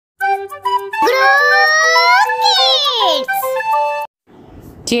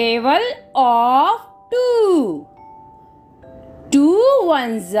Table of 2. 2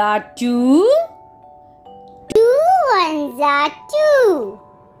 ones are 2. 2 ones are 2.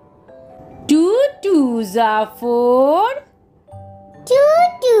 2 twos are 4. 2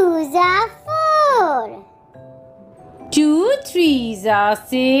 twos are 4. 2 threes are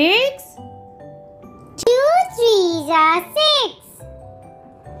 6. 2 threes are 6.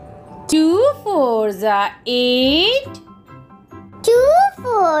 2 fours are 8. 2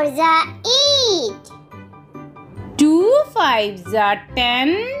 fours are 8. 2 fives are 10.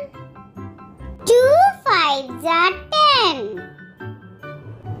 2 fives are 10.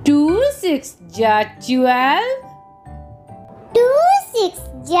 2 sixes are 12. 2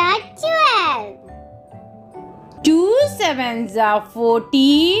 sixes are 12. 2 sevens are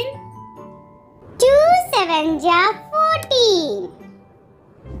 14. 2 sevens are 14.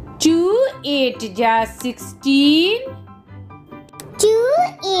 2 eights are 16. 2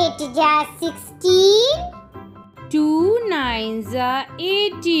 eights are 16. 2 nines are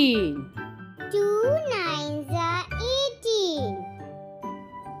 18. 2 nines are 18.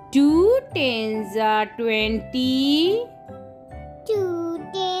 2 tens are 20. 2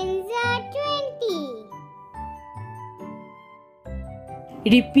 tens are 20.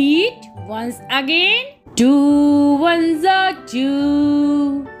 Repeat once again. 2 ones are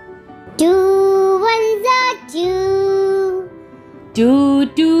 2. 2 ones are 2. 2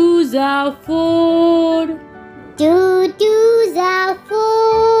 twos are 4. 2 twos are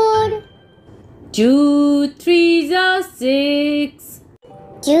 4. 2 threes are 6.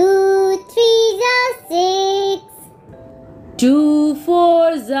 2 threes are 6. 2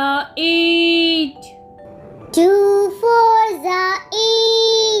 fours are 8. 2 fours are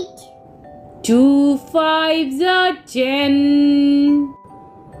 8. 2 fives are 10.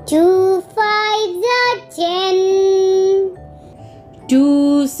 2 fives are 10.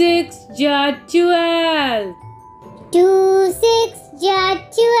 2 sixes are 12. 2 sixes are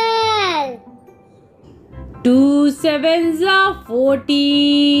 12. 2 sevens are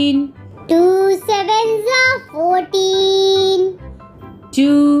 14. 2 sevens are 14.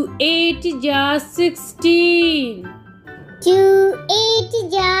 2 eights are 16. 2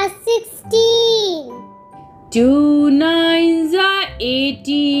 eights are 16. 2 nines are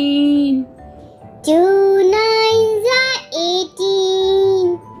 18. 2 nines are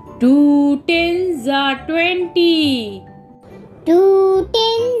 18. 2 tens are 20. 2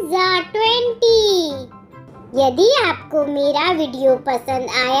 tens are 20. यदि आपको मेरा video पसंद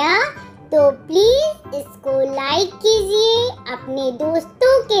आया तो please इसको like कीजिए, अपने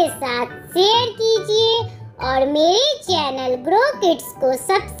दोस्तों के साथ शेयर कीजिए और मेरे चैनल ग्रो किड्स को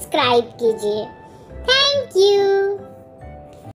सब्सक्राइब कीजिए। Thank you.